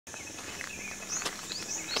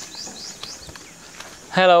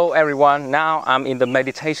Hello everyone, now I'm in the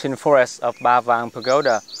meditation forest of Ba Vang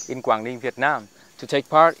Pagoda in Quảng Ninh, Vietnam to take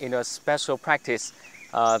part in a special practice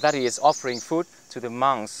that is offering food to the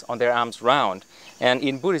monks on their alms round. And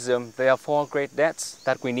in Buddhism, there are four great debts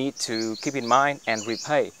that we need to keep in mind and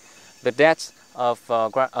repay. The debt of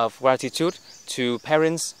gratitude to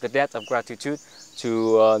parents, the debt of gratitude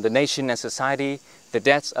to the nation and society, the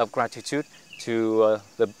debt of gratitude to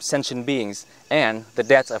the sentient beings, and the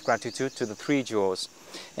debt of gratitude to the three jewels.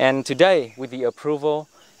 And today, with the approval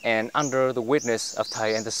and under the witness of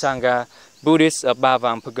Thay and the Sangha, Buddhists of Ba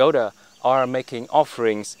Vang Pagoda are making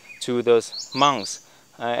offerings to those monks.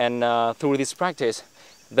 Through this practice,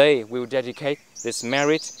 they will dedicate this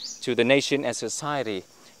merit to the nation and society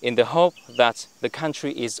in the hope that the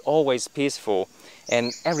country is always peaceful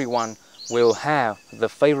and everyone will have the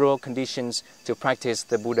favorable conditions to practice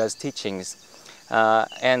the Buddha's teachings.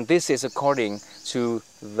 And this is according to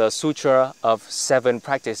the Sutra of 7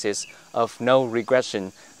 practices of no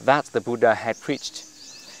regression that the Buddha had preached.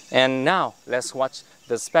 And now let's watch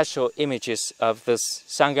the special images of the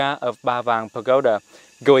Sangha of Ba Vang Pagoda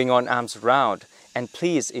going on alms round. And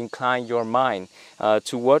please incline your mind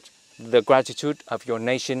toward the gratitude of your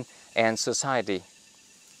nation and society.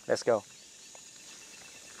 Let's go.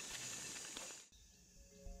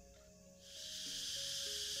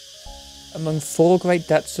 Among 4 great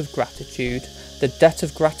debts of gratitude, the debt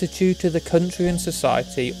of gratitude to the country and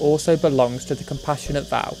society also belongs to the compassionate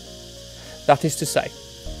vow. That is to say,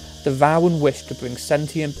 the vow and wish to bring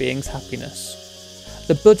sentient beings happiness.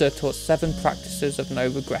 The Buddha taught 7 practices of no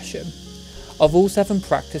regression. Of all 7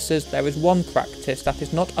 practices, there is one practice that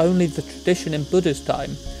is not only the tradition in Buddha's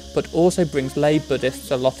time, but also brings lay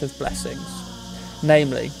Buddhists a lot of blessings.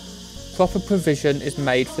 Namely, proper provision is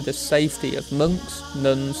made for the safety of monks,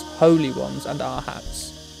 nuns, holy ones and arhats.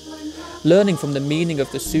 Learning from the meaning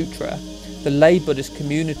of the sutra, the lay Buddhist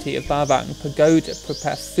community of Ba Vang Pagoda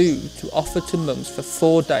prepare food to offer to monks for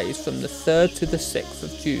 4 days from the 3rd to the 6th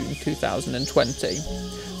of June 2020,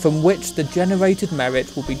 from which the generated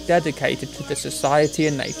merit will be dedicated to the society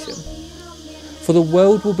and nation. For the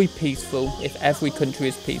world will be peaceful if every country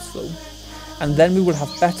is peaceful, and then we will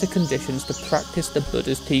have better conditions to practice the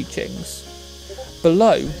Buddha's teachings.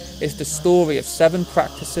 Below is the story of 7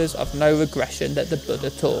 practices of no regression that the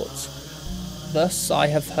Buddha taught. Thus I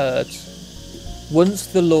have heard. Once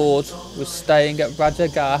the Lord was staying at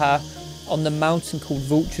Rajagaha on the mountain called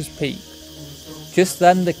Vulture's Peak. Just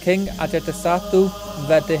then the king Ajatasattu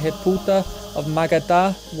Vedahiputa of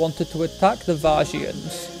Magadha wanted to attack the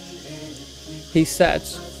Vajrayans. He said,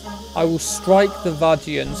 "I will strike the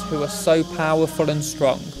Vajrayans who are so powerful and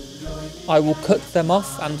strong. I will cut them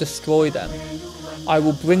off and destroy them. I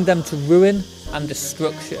will bring them to ruin and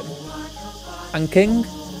destruction." And King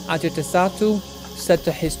Ajatasattu said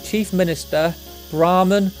to his chief minister,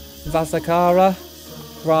 Brahman Vasakara,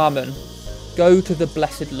 "Brahman, go to the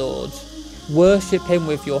blessed Lord. Worship him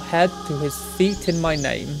with your head to his feet in my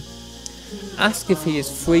name. Ask if he is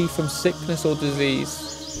free from sickness or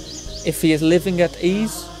disease, if he is living at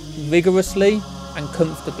ease, vigorously and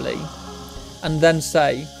comfortably, and then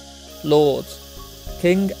say, 'Lord,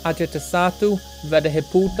 King Ajatasattu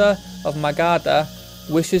Vedahiputa of Magadha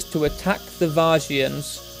wishes to attack the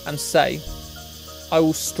Vajrayans,' and say, 'I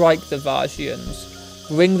will strike the Vajrayans,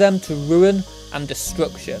 bring them to ruin and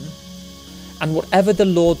destruction. And whatever the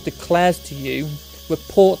Lord declares to you,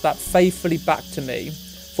 report that faithfully back to me,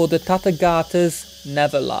 for the Tathagatas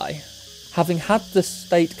never lie.'" Having had the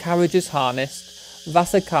state carriages harnessed,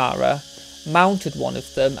 Vasakara mounted one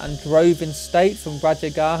of them and drove in state from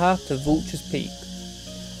Rajagaha to Vulture's Peak,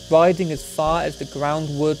 riding as far as the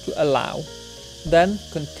ground would allow, then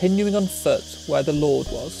continuing on foot where the Lord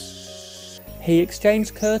was. He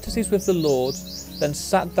exchanged courtesies with the Lord, then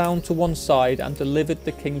sat down to one side and delivered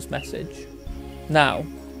the king's message. Now,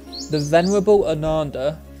 the venerable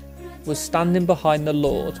Ananda was standing behind the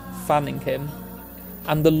Lord, fanning him,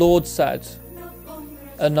 and the Lord said,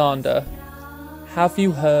 "Ananda, have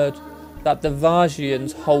you heard that the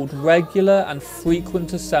Vajrayans hold regular and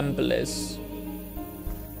frequent assemblies?"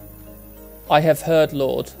 "I have heard,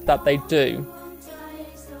 Lord, that they do."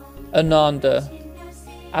 "Ananda,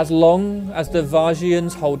 as long as the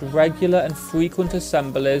Vajrayans hold regular and frequent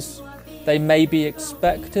assemblies, they may be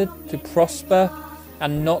expected to prosper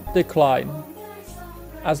and not decline.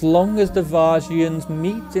 As long as the Vajrayans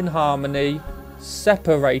meet in harmony,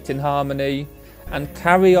 separate in harmony, and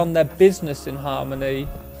carry on their business in harmony,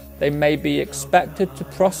 they may be expected to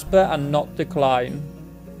prosper and not decline.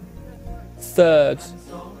 Third,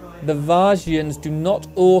 the Vajrayans do not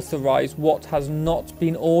authorize what has not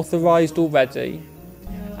been authorized already,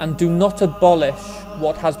 and do not abolish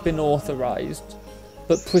what has been authorized.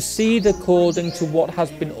 but proceed according to what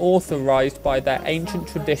has been authorized by their ancient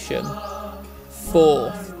tradition.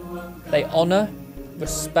 Fourth, they honor,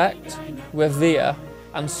 respect, revere,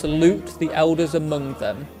 and salute the elders among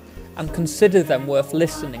them, and consider them worth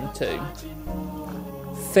listening to.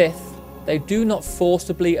 Fifth, they do not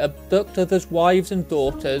forcibly abduct others' wives and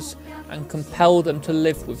daughters and compel them to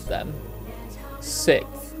live with them.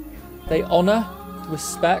 Sixth, they honor,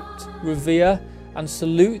 respect, revere, and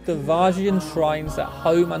salute the Vajrayan shrines at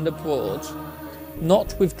home and abroad,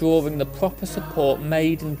 not withdrawing the proper support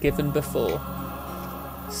made and given before.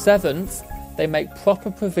 Seventh, they make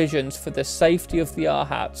proper provisions for the safety of the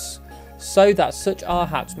Arhats, so that such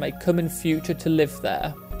Arhats may come in future to live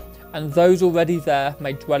there, and those already there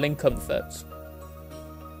may dwell in comfort.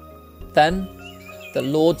 Then the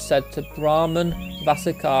Lord said to Brahman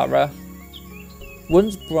Vasikara,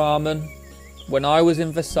 "Once Brahman, when I was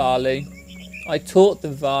in Vasali, I taught the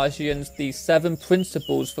Vajrayans these 7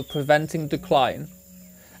 principles for preventing decline,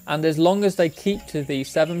 and as long as they keep to these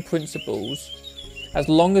 7 principles, as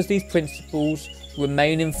long as these principles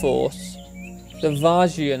remain in force, the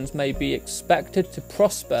Vajrayans may be expected to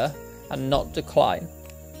prosper and not decline.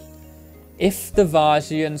 If the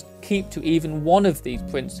Vajrayans keep to even one of these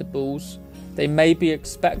principles, they may be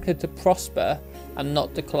expected to prosper and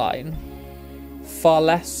not decline, far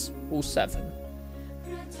less all 7.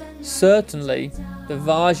 Certainly, the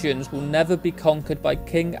Vajrayans will never be conquered by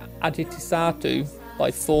King Ajatasattu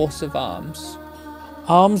by force of arms.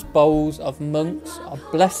 Alms bowls of monks are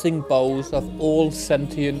blessing bowls of all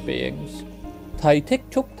sentient beings." Thay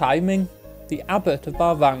Truc, the abbot of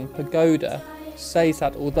Ba Vang Pagoda, says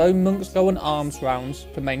that although monks go on alms rounds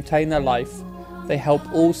to maintain their life, they help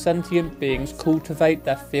all sentient beings cultivate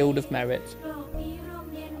their field of merit.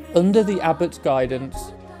 Under the abbot's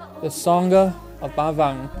guidance, the Sangha of Ba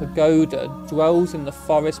Vang Pagoda dwells in the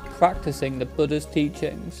forest practicing the Buddha's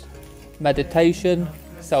teachings, meditation,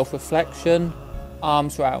 self-reflection,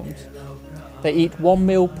 alms round. They eat 1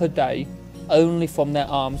 meal per day, only from their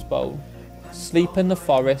alms bowl, sleep in the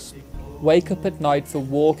forest, wake up at night for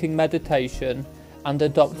walking meditation, and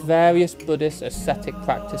adopt various Buddhist ascetic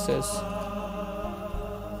practices.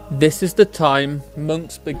 This is the time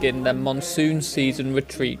monks begin their monsoon season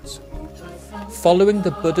retreats. Following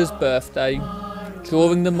the Buddha's birthday,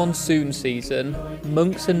 during the monsoon season,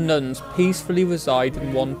 monks and nuns peacefully reside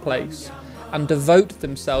in one place and devote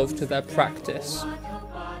themselves to their practice.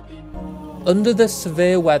 Under the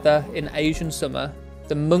severe weather in Asian summer,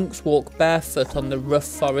 the monks walk barefoot on the rough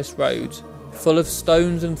forest road, full of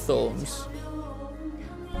stones and thorns.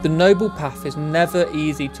 The noble path is never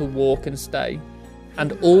easy to walk and stay,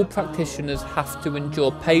 and all practitioners have to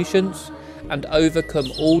endure patience and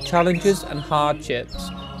overcome all challenges and hardships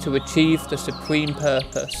to achieve the supreme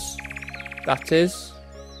purpose, that is,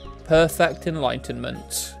 perfect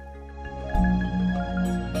enlightenment.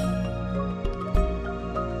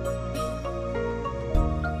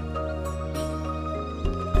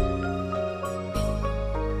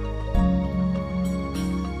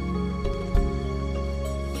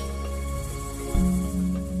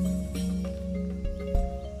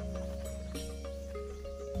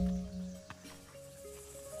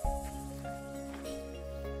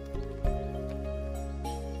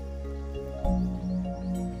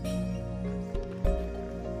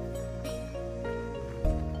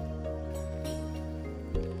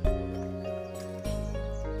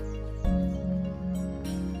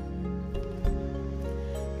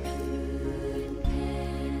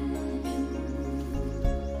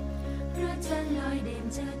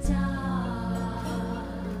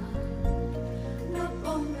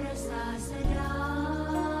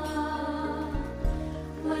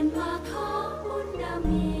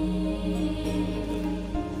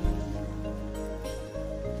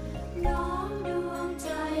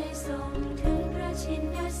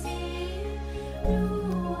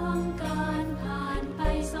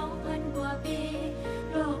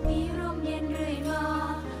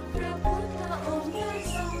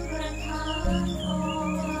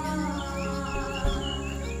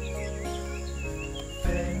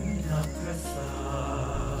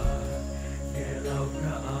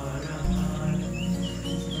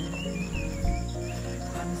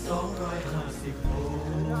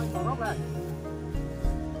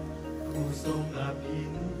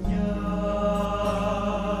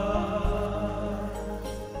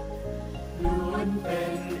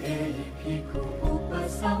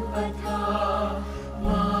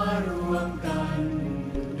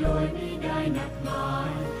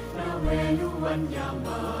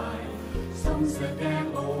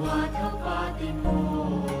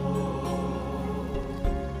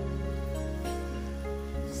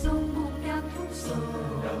 Sông buông đáp thúc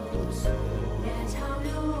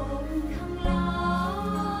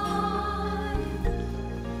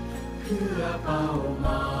เป้าหม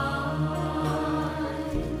าย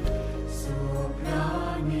สู่พระ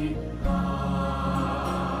นิพพาน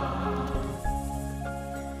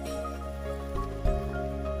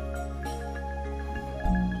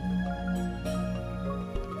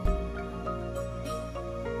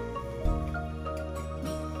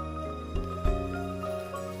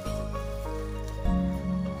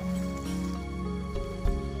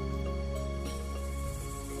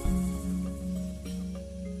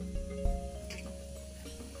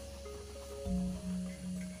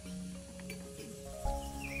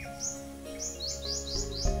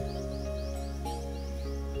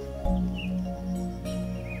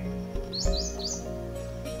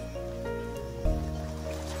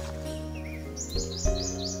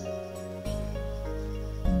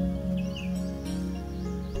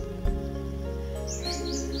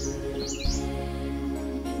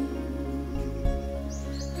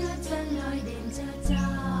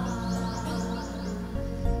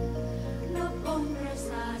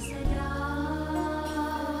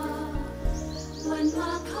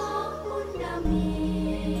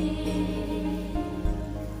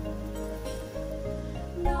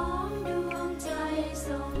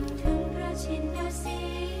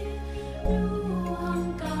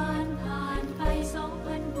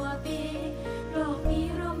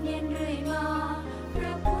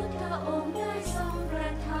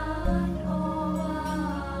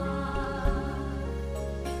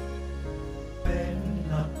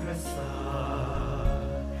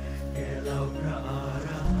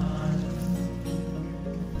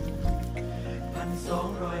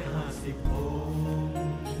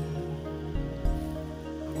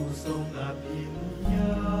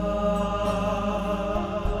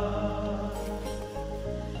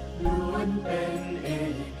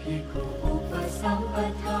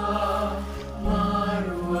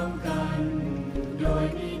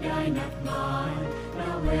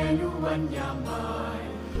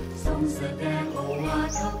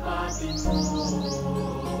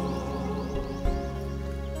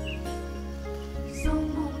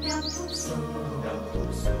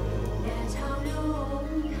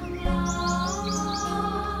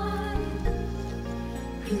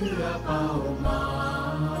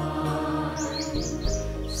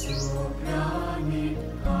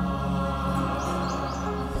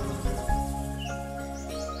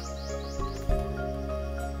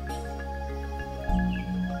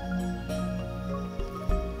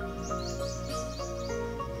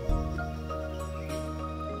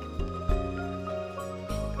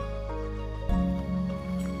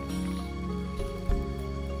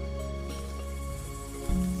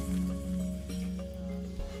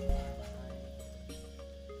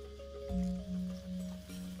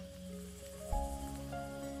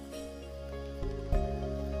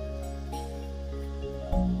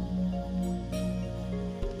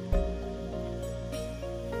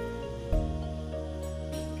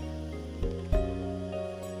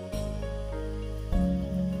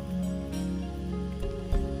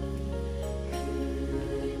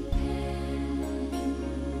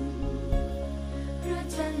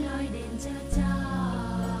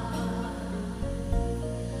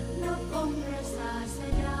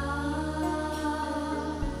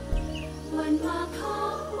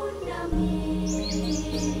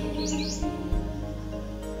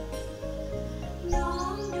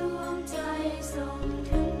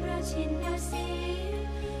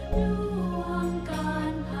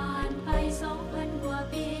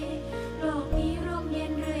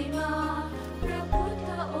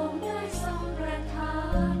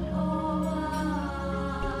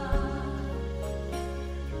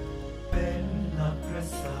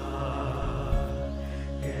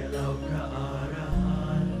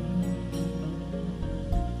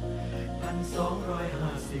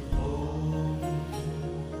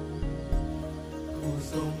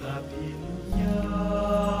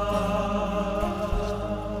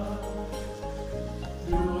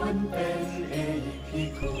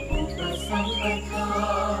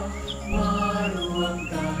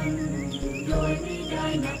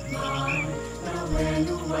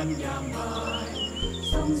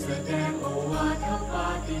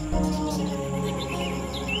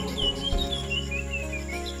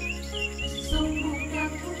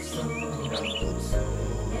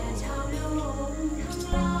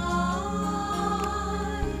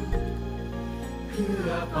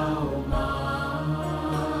เป้าหมา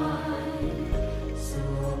ย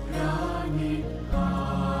สู่พระนิพพา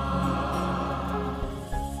น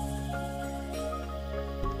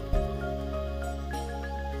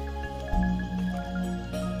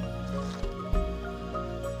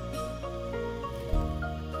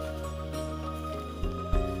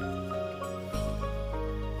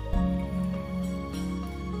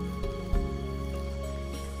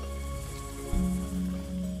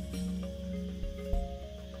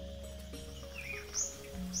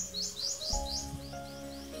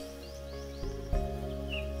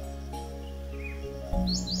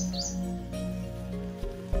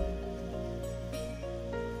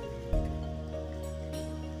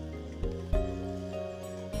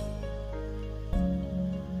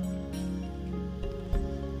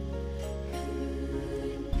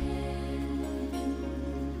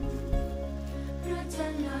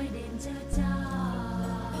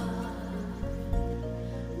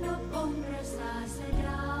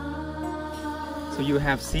So you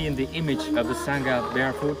have seen the image of the Sangha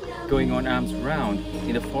barefoot going on alms round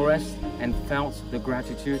in the forest and felt the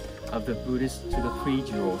gratitude of the Buddhists to the three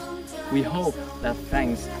jewels. We hope that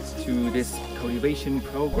thanks to this cultivation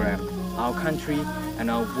program, our country and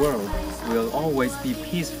our world will always be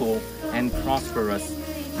peaceful and prosperous.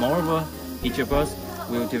 Moreover, each of us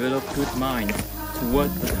will develop good minds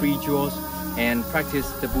toward the three jewels and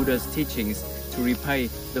practice the Buddha's teachings to repay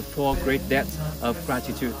the four great debts of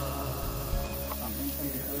gratitude.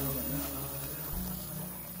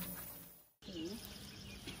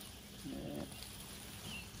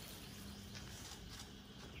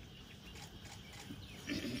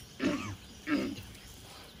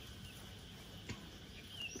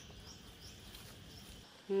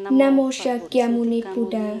 Namo Shakyamuni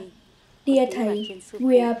Buddha. Dear Thay,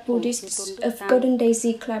 we are Buddhists of Golden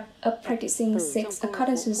Daisy Club of practicing 6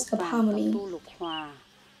 occurences of harmony.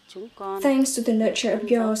 Thanks to the nurture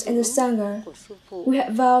of yours and the Sangha, we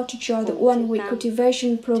have vowed to join the one-week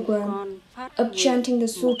cultivation program of chanting the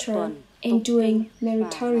sutra and doing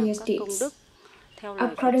meritorious deeds.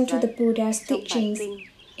 According to the Buddha's teachings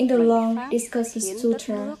in the long discussed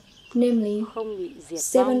sutra, namely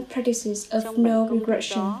 7 practices of no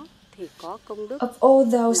regression. Of all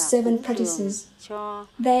those 7 practices,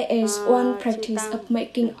 there is one practice of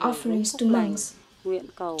making offerings to monks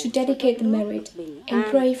to dedicate the merit and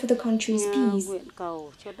pray for the country's peace.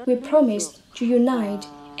 We promise to unite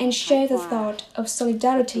and share the thought of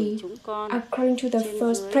solidarity according to the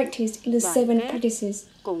first practice in the 7 practices,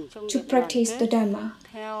 to practice the Dhamma.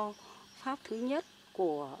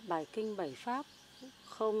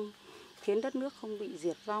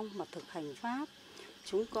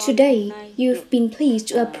 Today, you've been pleased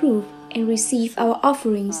to approve and receive our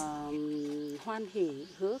offerings.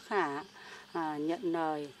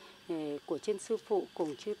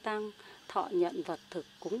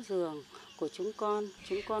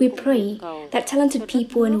 We pray that talented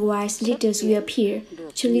people and wise leaders will appear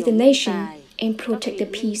to lead the nation and protect the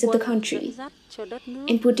peace of the country,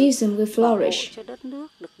 and Buddhism will flourish.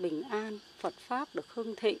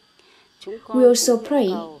 We also pray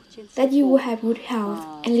that you will have good health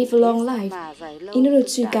and live a long life in order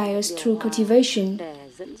to guide us through cultivation.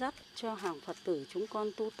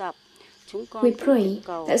 We pray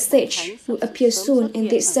that Thich will appear soon in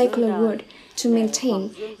this secular world to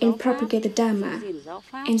maintain and propagate the Dhamma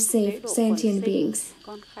and save sentient beings.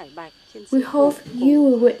 We hope you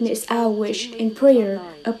will witness our wish and prayer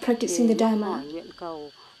of practicing the Dhamma.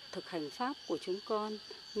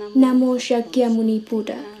 Namo Shakyamuni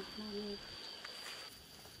Buddha.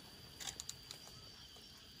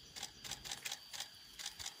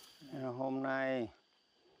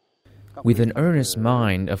 With an earnest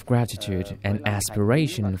mind of gratitude and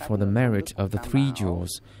aspiration for the merit of the three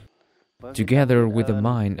jewels, together with the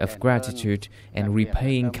mind of gratitude and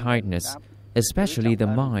repaying kindness, especially the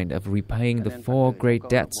mind of repaying the 4 great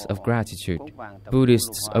debts of gratitude,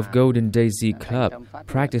 Buddhists of Golden Daisy Club,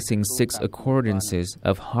 practicing 6 accordances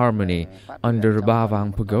of harmony under Ba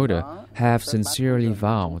Vang Pagoda, have sincerely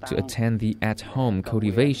vowed to attend the at-home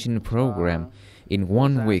cultivation program in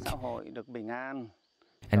 1 week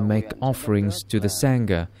and make offerings to the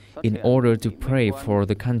Sangha in order to pray for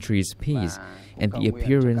the country's peace and the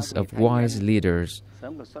appearance of wise leaders.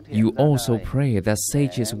 You also pray that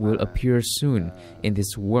sages will appear soon in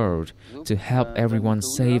this world to help everyone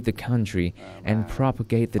save the country and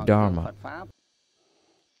propagate the Dharma.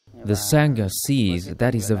 The Sangha sees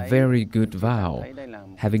that is a very good vow.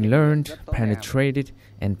 Having learned, penetrated,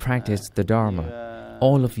 and practiced the Dharma,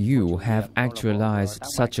 all of you have actualized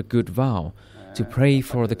such a good vow to pray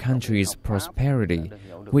for the country's prosperity,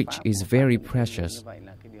 which is very precious.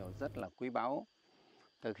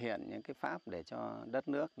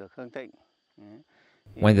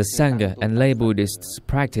 When the Sangha and lay Buddhists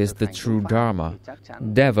practice the true Dharma,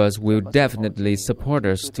 devas will definitely support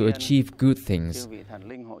us to achieve good things.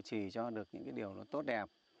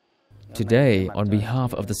 Today, on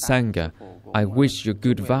behalf of the Sangha, I wish your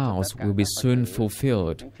good vows will be soon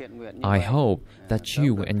fulfilled. I hope that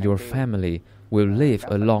you and your family will live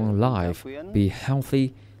a long life, be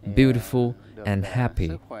healthy, beautiful, and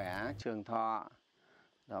happy.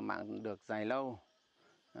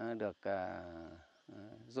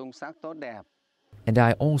 And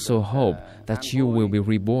I also hope that you will be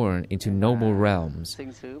reborn into noble realms,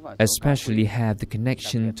 especially have the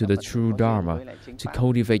connection to the true Dharma to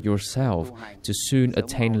cultivate yourself to soon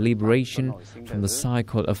attain liberation from the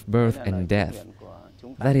cycle of birth and death.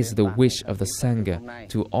 That is the wish of the Sangha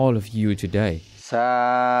to all of you today.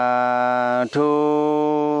 Sadhu.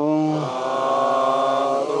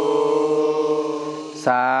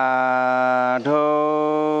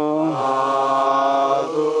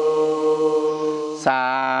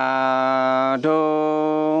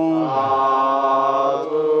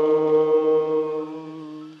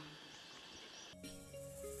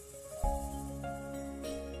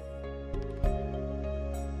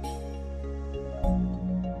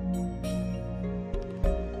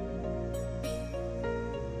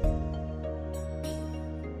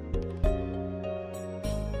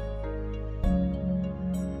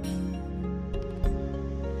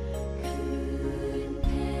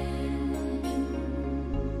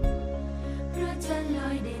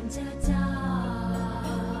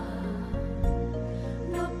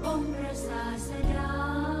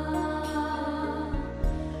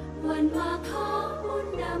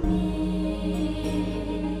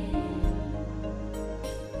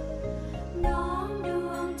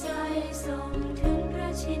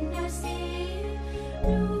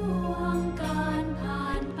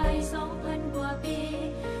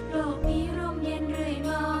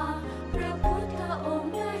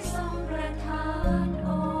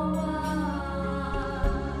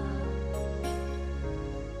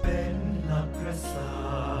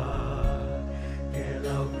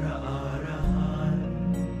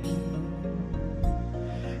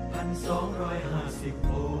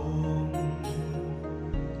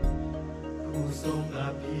 ทรงอ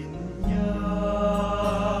ภิญญา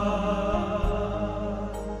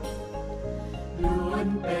ล้วน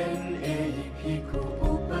เป็นเอหิภิกขุ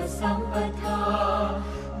อุปสัมปทา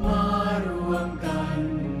มารวมกัน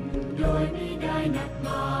โดยมิได้นัดหม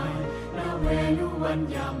ายณเวลุวัน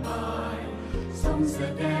ยามบ่ายทรงแส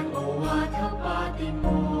ดงโอวาทปาติโม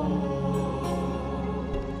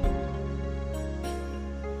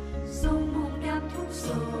ทรงมุ่งดับทุกโศ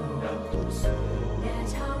กแด่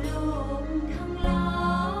ชาวโลกทั้งหลา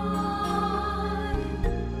ย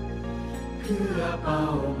เพื่อเป้า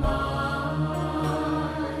หมาย